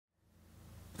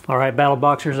All right, Battle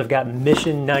Boxers, I've got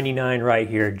Mission 99 right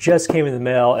here. Just came in the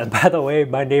mail, and by the way,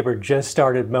 my neighbor just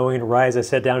started mowing right as I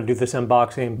sat down to do this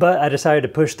unboxing, but I decided to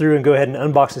push through and go ahead and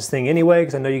unbox this thing anyway,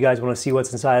 because I know you guys want to see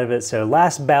what's inside of it. So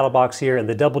last Battle Box here in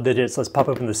the double digits. Let's pop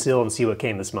open the seal and see what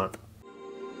came this month.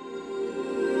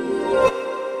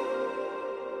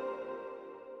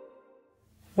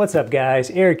 What's up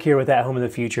guys, Eric here with At Home in the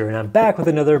Future, and I'm back with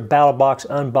another Battlebox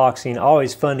unboxing.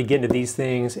 Always fun to get into these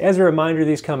things. As a reminder,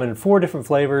 these come in 4 different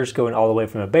flavors, going all the way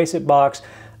from a basic box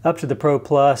up to the Pro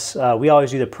Plus. We always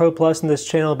do the Pro Plus in this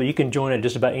channel, but you can join at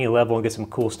just about any level and get some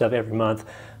cool stuff every month.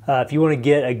 If you want to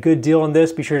get a good deal on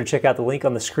this, be sure to check out the link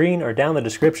on the screen or down in the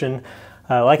description.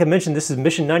 Like I mentioned, this is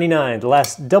Mission 99, the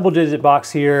last double-digit box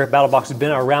here. Battlebox has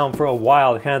been around for a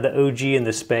while, kind of the OG in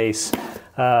this space.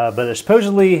 But there's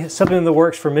supposedly something in the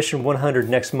works for Mission 100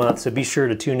 next month, so be sure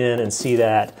to tune in and see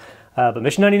that. But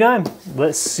Mission 99,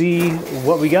 let's see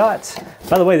what we got.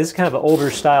 By the way, this is kind of an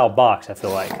older style box, I feel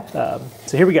like.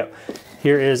 So here we go.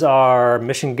 Here is our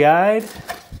mission guide,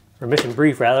 or mission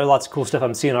brief rather. Lots of cool stuff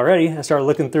I'm seeing already. I started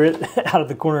looking through it out of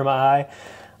the corner of my eye.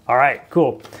 All right,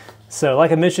 cool. So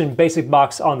like I mentioned, basic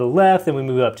box on the left, then we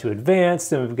move up to advanced,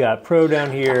 then we've got Pro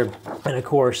down here, and of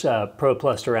course Pro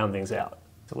Plus to round things out.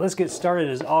 So let's get started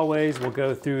as always. We'll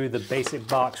go through the basic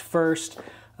box first.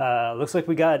 Looks like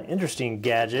we got an interesting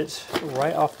gadget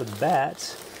right off the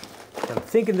bat. I'm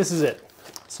thinking this is it.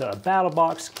 So a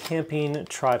Battlebox camping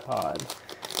tripod.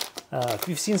 If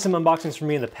you've seen some unboxings from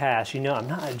me in the past, you know I'm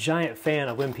not a giant fan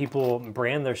of when people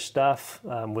brand their stuff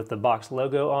with the box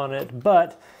logo on it,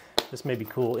 but this may be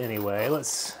cool anyway.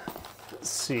 Let's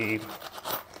see.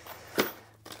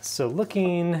 So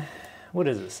looking, what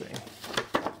is this thing?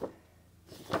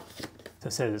 So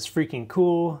it says it's freaking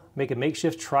cool. Make a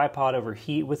makeshift tripod over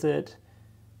heat with it,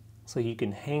 so you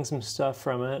can hang some stuff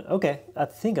from it. Okay, I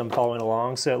think I'm following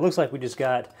along. So it looks like we just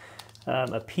got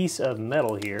a piece of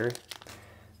metal here.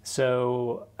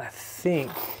 So I think,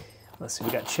 let's see,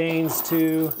 we got chains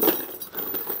too.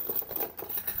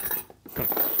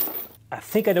 I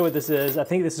think I know what this is. I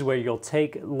think this is where you'll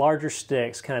take larger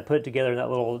sticks, kind of put it together in that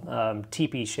little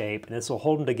teepee shape, and this will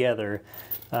hold them together.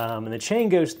 And the chain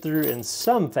goes through in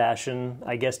some fashion,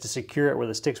 I guess, to secure it where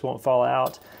the sticks won't fall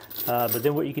out. But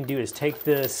then what you can do is take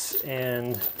this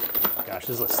and, gosh,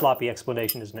 this is a sloppy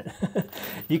explanation, isn't it?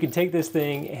 You can take this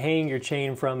thing, hang your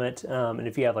chain from it, and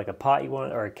if you have like a pot you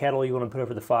want, or a kettle you want to put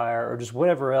over the fire, or just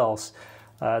whatever else,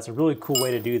 it's a really cool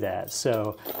way to do that.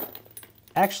 So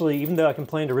actually, even though I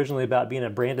complained originally about being a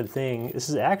branded thing, this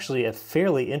is actually a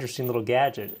fairly interesting little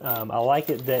gadget. I like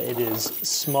it that it is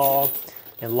small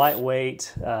and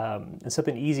lightweight, and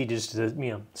something easy just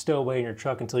to stow away in your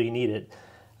truck until you need it.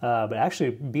 But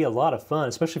actually be a lot of fun,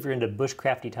 especially if you're into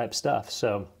bushcrafty type stuff.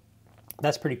 So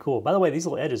that's pretty cool. By the way, these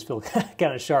little edges feel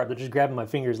kind of sharp. They're just grabbing my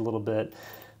fingers a little bit.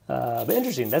 But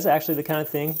interesting. That's actually the kind of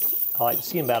thing I like to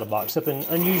see in Battlebox. Something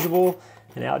unusual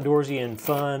and outdoorsy and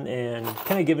fun, and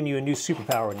kind of giving you a new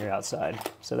superpower when you're outside.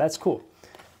 So that's cool.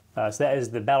 So that is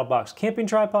the Battlebox camping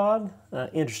tripod.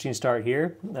 Interesting start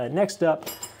here. Next up,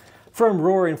 from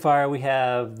Roaring Fire, we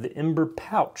have the Ember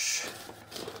pouch.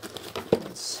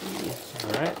 Let's see.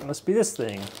 All right, it must be this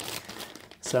thing.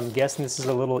 So I'm guessing this is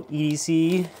a little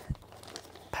EDC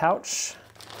pouch.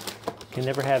 Can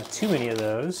never have too many of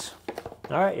those.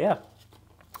 All right, yeah.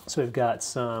 So we've got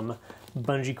some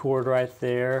bungee cord right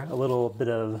there, a little bit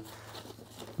of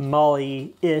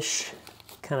Molly-ish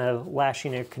kind of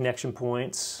lashing and connection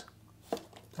points.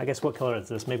 I guess what color is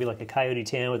this? Maybe like a coyote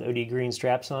tan with OD green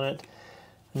straps on it.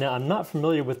 Now, I'm not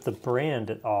familiar with the brand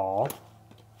at all,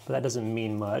 but that doesn't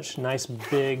mean much. Nice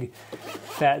big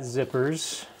fat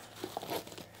zippers.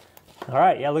 All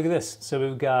right, yeah, look at this. So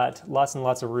we've got lots and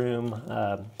lots of room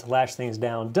to lash things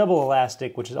down. Double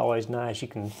elastic, which is always nice. You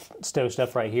can stow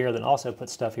stuff right here, then also put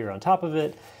stuff here on top of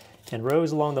it. And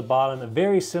rows along the bottom,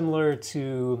 very similar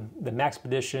to the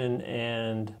Maxpedition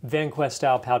and VanQuest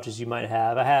style pouches you might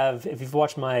have. I have, if you've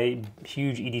watched my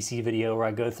huge EDC video where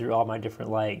I go through all my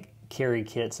different like carry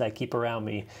kits I keep around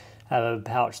me, I have a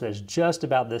pouch that's just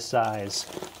about this size.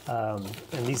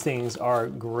 And these things are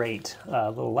great.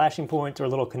 Little lashing points or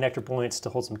little connector points to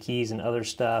hold some keys and other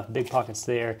stuff, big pockets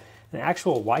there. An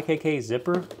actual YKK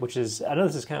zipper, which is, I know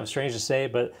this is kind of strange to say,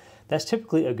 but that's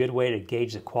typically a good way to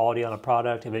gauge the quality on a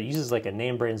product. If it uses like a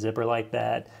name brand zipper like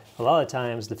that, a lot of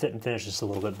times the fit and finish is a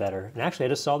little bit better. And actually I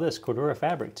just saw this, Cordura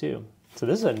fabric too. So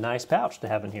this is a nice pouch to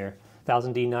have in here.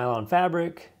 1000D nylon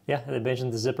fabric. Yeah, and they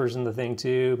mentioned the zippers in the thing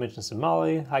too. Mentioned some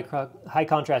Molly, high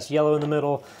contrast yellow in the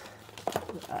middle.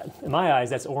 in my eyes,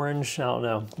 that's orange. I don't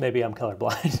know, maybe I'm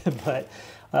colorblind,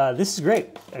 but this is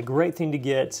great. A great thing to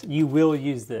get. You will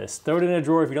use this. Throw it in a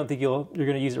drawer if you don't think you're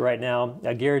going to use it right now.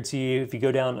 I guarantee you, if you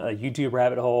go down a YouTube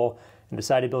rabbit hole and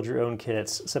decide to build your own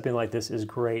kits, something like this is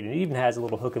great. And it even has a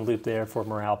little hook and loop there for a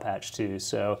morale patch too.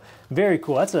 So very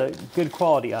cool. That's a good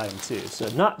quality item too. So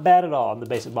not bad at all in the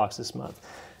basic box this month.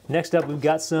 Next up, we've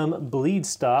got some Bleed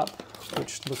Stop,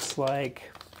 which looks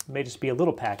like may just be a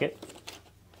little packet.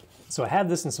 So I have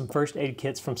this in some first aid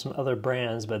kits from some other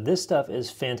brands, but this stuff is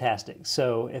fantastic.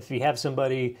 So if you have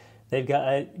somebody, they've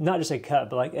got not just a cut,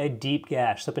 but like a deep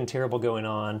gash, something terrible going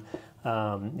on.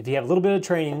 If you have a little bit of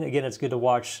training, again, it's good to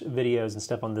watch videos and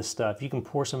stuff on this stuff. You can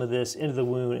pour some of this into the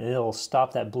wound and it'll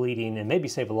stop that bleeding and maybe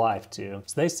save a life too.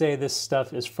 So they say this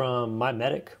stuff is from My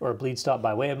Medic or Bleed Stop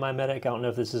by way of My Medic. I don't know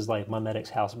if this is like My Medic's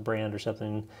house brand or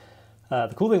something.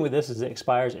 The cool thing with this is it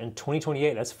expires in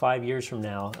 2028. That's 5 years from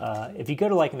now. If you go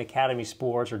to like an Academy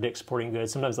Sports or Dick's Sporting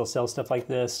Goods, sometimes they'll sell stuff like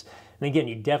this. And again,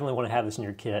 you definitely want to have this in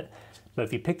your kit. But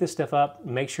if you pick this stuff up,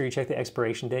 make sure you check the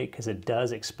expiration date because it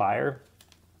does expire.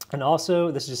 And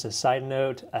also, this is just a side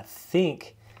note, I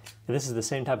think this is the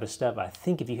same type of stuff. I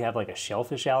think if you have like a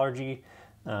shellfish allergy,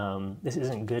 this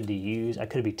isn't good to use. I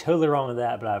could be totally wrong with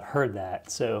that, but I've heard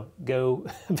that. So go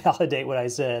validate what I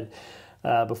said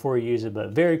before you use it.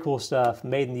 But very cool stuff,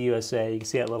 made in the USA. You can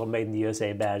see that little made in the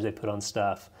USA badge they put on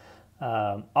stuff.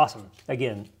 Awesome.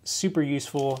 Again, super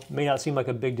useful. May not seem like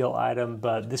a big deal item,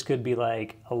 but this could be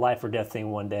like a life or death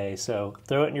thing one day. So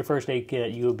throw it in your first aid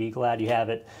kit. You will be glad you have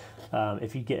it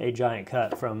if you get a giant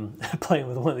cut from playing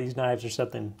with one of these knives or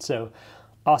something. So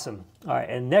awesome. All right,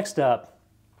 and next up,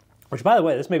 which by the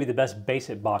way, this may be the best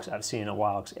basic box I've seen in a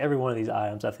while because every one of these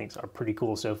items I think are pretty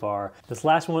cool so far. This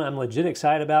last one I'm legit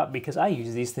excited about because I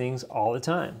use these things all the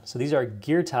time. So these are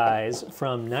gear ties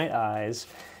from Night Eyes.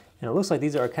 And it looks like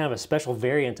these are kind of a special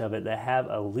variant of it that have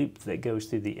a loop that goes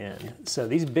through the end. So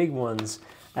these big ones,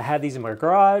 I have these in my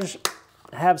garage,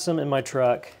 I have some in my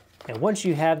truck, and once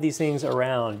you have these things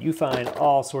around, you find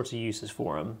all sorts of uses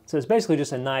for them. So it's basically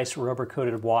just a nice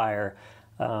rubber-coated wire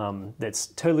that's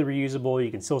totally reusable.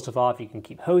 You can seal stuff off, you can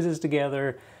keep hoses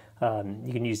together,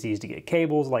 you can use these to get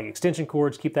cables, like extension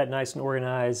cords, keep that nice and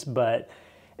organized, but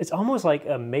it's almost like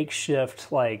a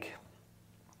makeshift, like,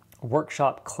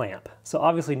 workshop clamp. So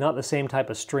obviously not the same type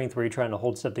of strength where you're trying to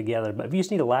hold stuff together, but if you just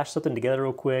need to lash something together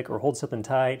real quick or hold something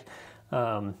tight,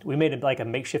 we made it like a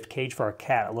makeshift cage for our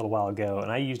cat a little while ago,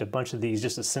 and I used a bunch of these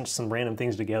just to cinch some random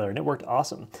things together, and it worked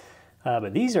awesome.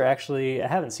 But these are actually, I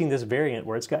haven't seen this variant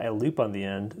where it's got a loop on the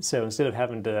end, so instead of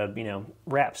having to, you know,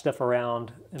 wrap stuff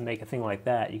around and make a thing like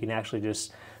that, you can actually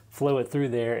just flow it through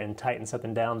there and tighten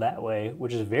something down that way,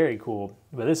 which is very cool.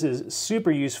 But this is super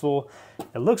useful.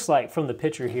 It looks like from the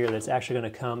picture here that it's actually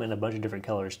going to come in a bunch of different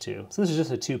colors too. So this is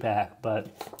just a 2-pack, but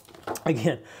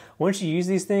again, once you use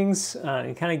these things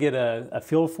and kind of get a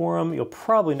feel for them, you'll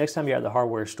probably, next time you're at the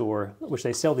hardware store, which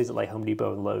they sell these at like Home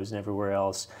Depot and Lowe's and everywhere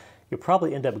else, you'll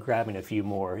probably end up grabbing a few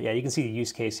more. Yeah, you can see the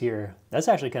use case here. That's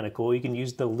actually kind of cool. You can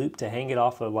use the loop to hang it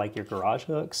off of like your garage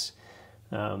hooks.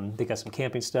 They got some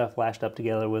camping stuff lashed up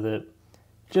together with it.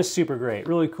 Just super great,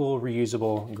 really cool,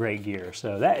 reusable, great gear.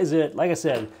 So that is it. Like I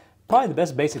said, probably the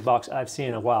best basic box I've seen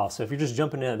in a while. So if you're just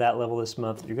jumping in at that level this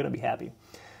month, you're gonna be happy.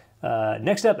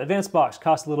 Next up, Advanced Box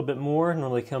costs a little bit more,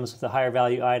 normally comes with a higher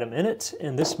value item in it.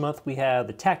 And this month we have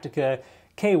the Tactica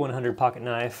K100 pocket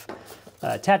knife.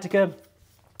 Tactica,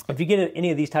 if you get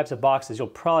any of these types of boxes, you'll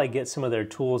probably get some of their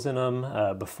tools in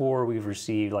them. Before we've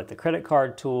received like the credit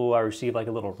card tool, I received like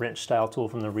a little wrench style tool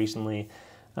from them recently.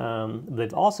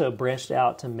 They've also branched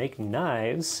out to make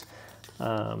knives.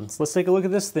 So let's take a look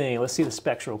at this thing. Let's see the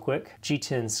specs real quick.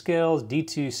 G10 scales,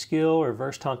 D2 skill,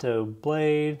 reverse tanto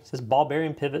blade. It says ball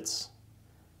bearing pivots.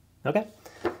 Okay.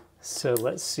 So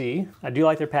let's see. I do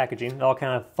like their packaging. It all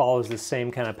kind of follows the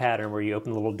same kind of pattern where you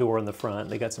open the little door in the front.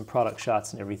 They got some product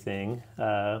shots and everything.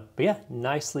 But yeah,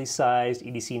 nicely sized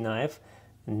EDC knife.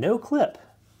 No clip.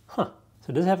 Huh. So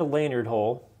it does have a lanyard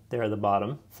hole there at the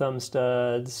bottom. Thumb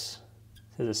studs.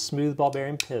 It says a smooth ball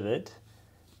bearing pivot.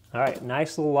 All right,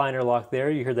 nice little liner lock there.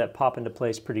 You heard that pop into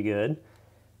place pretty good.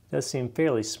 Does seem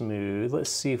fairly smooth. Let's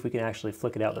see if we can actually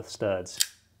flick it out with studs.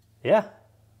 Yeah.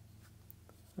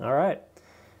 All right.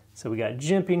 So we got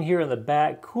jimping here on the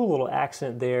back, cool little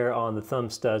accent there on the thumb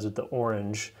studs with the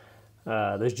orange.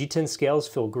 Those G10 scales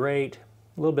feel great.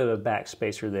 A little bit of a back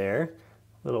spacer there.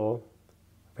 Little,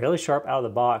 fairly sharp out of the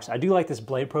box. I do like this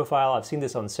blade profile. I've seen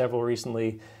this on several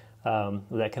recently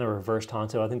with that kind of reverse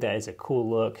tanto. I think that is a cool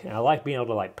look. And I like being able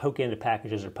to like poke into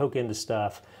packages or poke into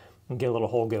stuff and get a little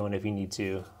hole going if you need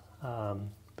to.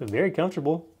 But very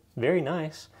comfortable, very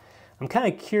nice. I'm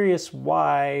kind of curious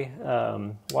why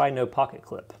no pocket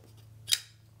clip.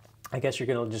 I guess you're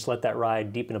gonna just let that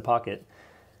ride deep in a pocket.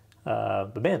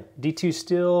 But man, D2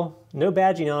 steel, no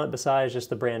badging on it besides just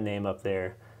the brand name up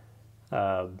there.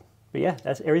 But yeah,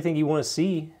 that's everything you want to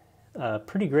see.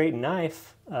 Pretty great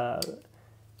knife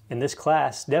in this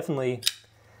class, definitely.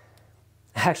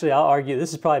 Actually, I'll argue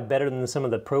this is probably better than some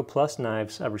of the Pro Plus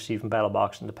knives I've received from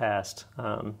Battlbox in the past.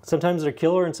 Sometimes they're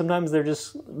killer and sometimes they're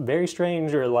just very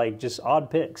strange or like just odd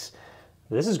picks.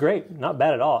 This is great, not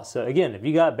bad at all. So again, if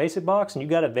you got basic box and you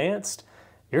got advanced,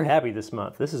 you're happy this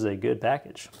month. This is a good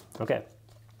package. Okay,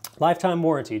 lifetime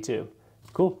warranty too.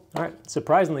 Cool, all right,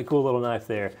 surprisingly cool little knife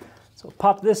there. So we'll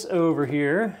pop this over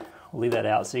here. We'll leave that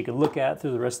out so you can look at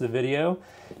through the rest of the video.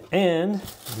 And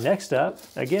next up,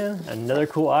 again, another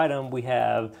cool item. We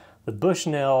have the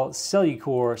Bushnell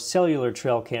Cellucor cellular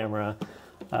trail camera.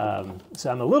 So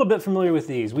I'm a little bit familiar with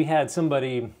these. We had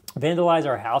somebody vandalize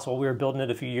our house while we were building it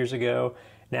a few years ago,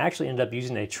 and actually ended up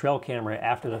using a trail camera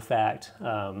after the fact,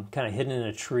 kind of hidden in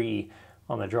a tree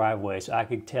on the driveway. So I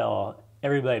could tell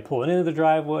everybody pulling into the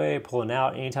driveway, pulling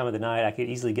out any time of the night. I could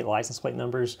easily get license plate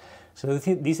numbers. So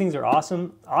these things are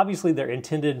awesome. Obviously they're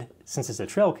intended, since it's a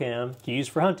trail cam, to use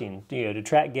for hunting, to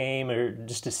track game or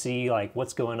just to see like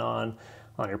what's going on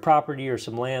your property or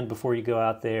some land before you go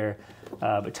out there.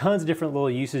 But tons of different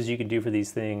little uses you can do for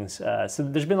these things. So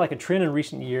there's been like a trend in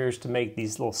recent years to make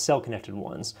these little cell connected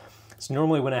ones. So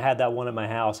normally when I had that one at my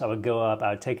house, I would go up,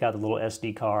 I would take out the little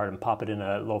SD card and pop it in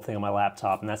a little thing on my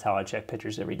laptop, and that's how I check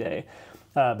pictures every day.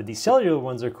 But these cellular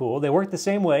ones are cool. They work the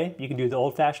same way. You can do it the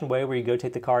old-fashioned way where you go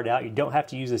take the card out. You don't have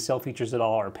to use the cell features at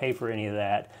all or pay for any of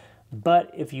that.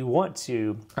 But if you want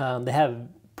to, they have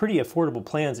pretty affordable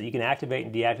plans that you can activate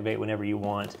and deactivate whenever you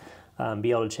want. Be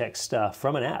able to check stuff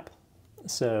from an app.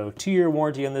 So 2-year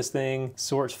warranty on this thing,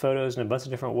 sorts photos in a bunch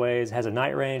of different ways, has a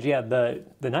night range. Yeah, the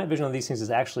night vision on these things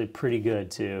is actually pretty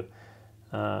good too.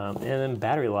 And then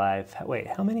battery life, wait,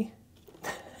 how many?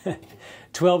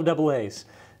 12 AA's.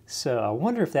 So I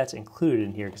wonder if that's included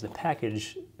in here because the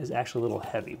package is actually a little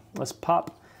heavy. Let's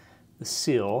pop the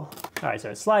seal. All right, so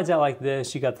it slides out like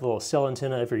this. You got the little cell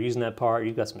antenna if you're using that part.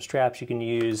 You've got some straps you can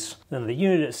use. Then the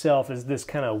unit itself is this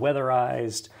kind of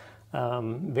weatherized,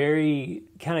 very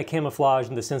kind of camouflage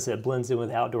in the sense that it blends in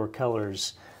with outdoor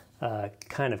colors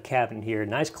kind of cabinet here.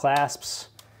 Nice clasps.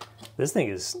 This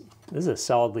is a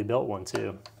solidly built one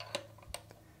too.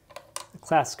 The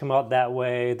clasps come out that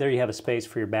way. There you have a space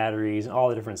for your batteries and all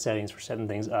the different settings for setting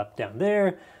things up down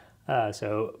there.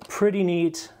 So pretty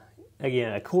neat.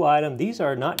 Again, a cool item. These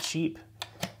are not cheap.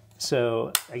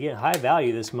 So again, high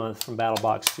value this month from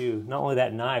Battlbox too. Not only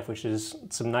that knife, which is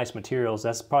some nice materials,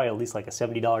 that's probably at least like a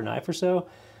 $70 knife or so.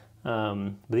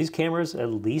 But these cameras,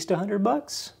 at least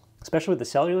 $100, especially with the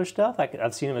cellular stuff.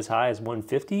 I've seen them as high as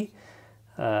 $150.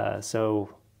 So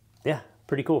yeah,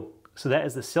 pretty cool. So that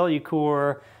is the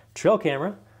Cellucor trail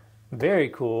camera. Very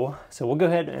cool. So we'll go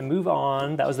ahead and move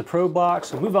on. That was the Pro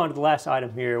Box. We'll move on to the last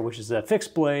item here, which is a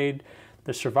fixed blade,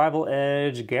 the Survival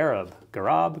Edge Garab.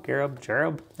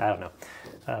 I don't know.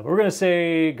 But we're gonna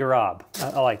say Garab.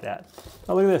 I like that.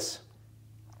 Oh, look at this.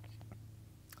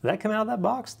 Did that come out of that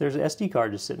box? There's an SD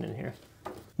card just sitting in here.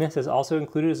 Yeah, it says also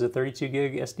included is a 32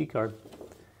 gig SD card.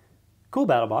 Cool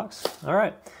Battlbox. All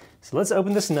right, so let's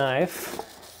open this knife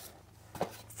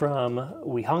from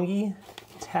Wihongi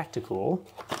Tactical.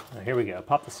 Here we go.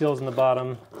 Pop the seals in the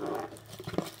bottom.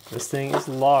 This thing is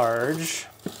large.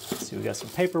 Let's see, we got some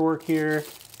paperwork here.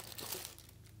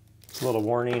 It's a little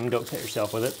warning, don't cut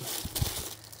yourself with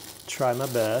it. Try my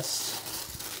best.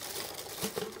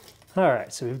 All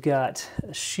right, so we've got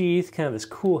a sheath, kind of this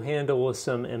cool handle with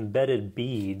some embedded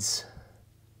beads.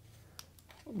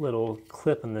 Little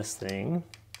clip in this thing.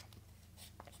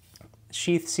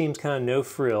 Sheath seems kind of no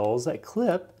frills. That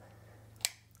clip,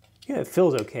 yeah, it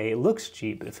feels okay. It looks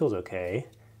cheap, but it feels okay.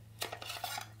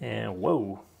 And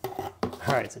whoa.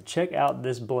 All right, so check out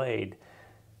this blade.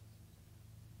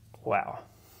 Wow.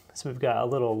 So we've got a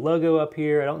little logo up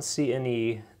here. I don't see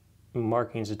any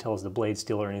markings to tell us the blade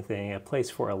steel or anything. A place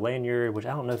for a lanyard, which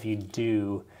I don't know if you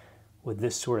do with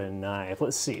this sort of knife.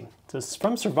 Let's see. So it's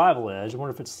from Survival Edge. I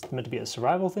wonder if it's meant to be a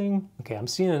survival thing. Okay, I'm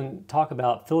seeing talk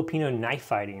about Filipino knife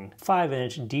fighting.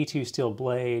 5-inch D2 steel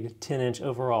blade, 10-inch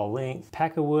overall length,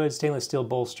 pack of wood, stainless steel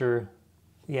bolster.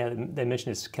 Yeah, they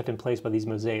mentioned it's kept in place by these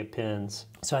mosaic pins.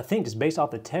 So I think just based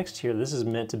off the text here, this is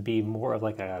meant to be more of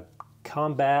like a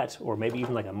combat or maybe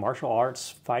even like a martial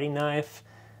arts fighting knife.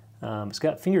 It's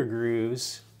got finger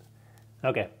grooves.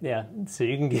 Okay, yeah, so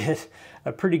you can get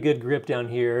a pretty good grip down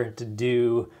here to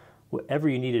do whatever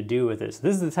you need to do with it. So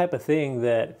this is the type of thing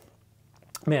that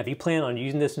Man, if you plan on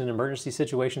using this in an emergency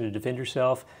situation to defend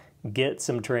yourself, get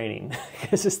some training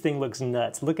because this thing looks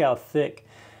nuts. Look how thick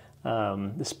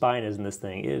the spine is in this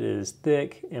thing. It is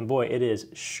thick, and boy, it is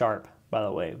sharp, by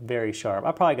the way, very sharp.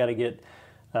 I probably got to get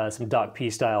some Doc P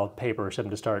style paper or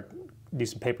something to do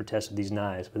some paper tests with these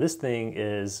knives, but this thing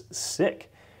is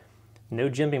sick. No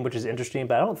jimping, which is interesting,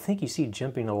 but I don't think you see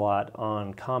jimping a lot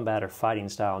on combat or fighting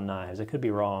style knives. I could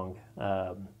be wrong.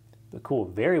 But cool,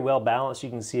 very well balanced. You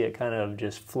can see it kind of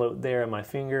just float there in my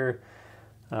finger.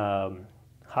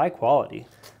 High quality.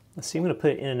 Let's see, I'm gonna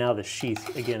put it in and out of the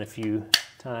sheath again a few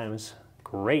times.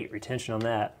 Great retention on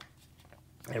that.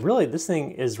 And really, this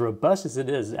thing, as robust as it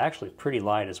is actually pretty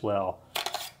light as well.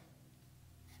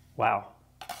 Wow.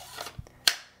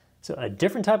 So a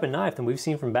different type of knife than we've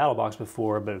seen from Battlebox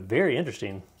before, but very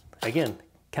interesting. Again,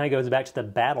 kind of goes back to the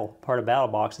battle part of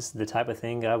Battlebox. This is the type of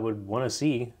thing I would want to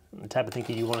see, the type of thing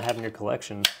that you want to have in your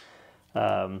collection.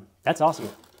 That's awesome.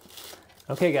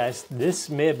 Okay guys, this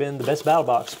may have been the best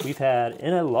Battlebox we've had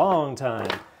in a long time.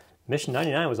 Mission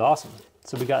 99 was awesome.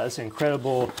 So we got this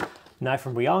incredible knife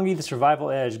from Ryongi, the Survival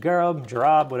Edge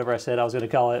Jarab, whatever I said I was going to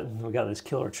call it. We got this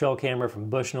killer trail camera from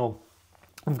Bushnell.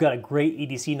 We've got a great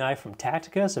EDC knife from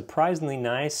Tactica, surprisingly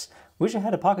nice. Wish it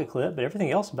had a pocket clip, but everything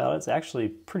else about it's actually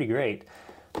pretty great.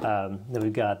 Then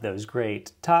we've got those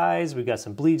great ties. We've got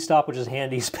some bleed stop, which is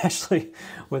handy, especially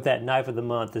with that knife of the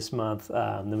month this month.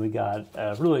 Then we got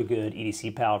a really good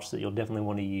EDC pouch that you'll definitely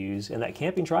want to use, and that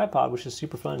camping tripod, which is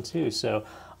super fun too. So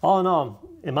all in all,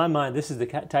 in my mind, this is the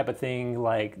type of thing,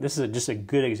 like, this is just a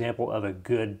good example of a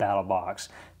good battle box.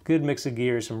 Good mix of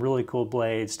gear, some really cool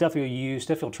blades, stuff you'll use,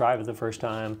 stuff you'll try for the first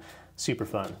time. Super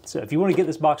fun. So if you want to get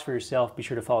this box for yourself, be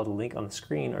sure to follow the link on the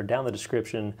screen or down the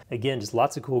description. Again, just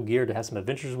lots of cool gear to have some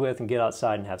adventures with and get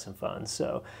outside and have some fun.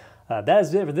 So that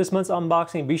is it for this month's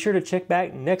unboxing. Be sure to check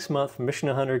back next month for Mission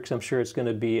 100 because I'm sure it's going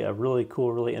to be a really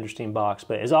cool, really interesting box.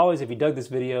 But as always, if you dug this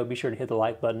video, be sure to hit the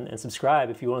like button and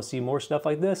subscribe if you want to see more stuff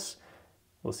like this.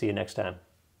 We'll see you next time.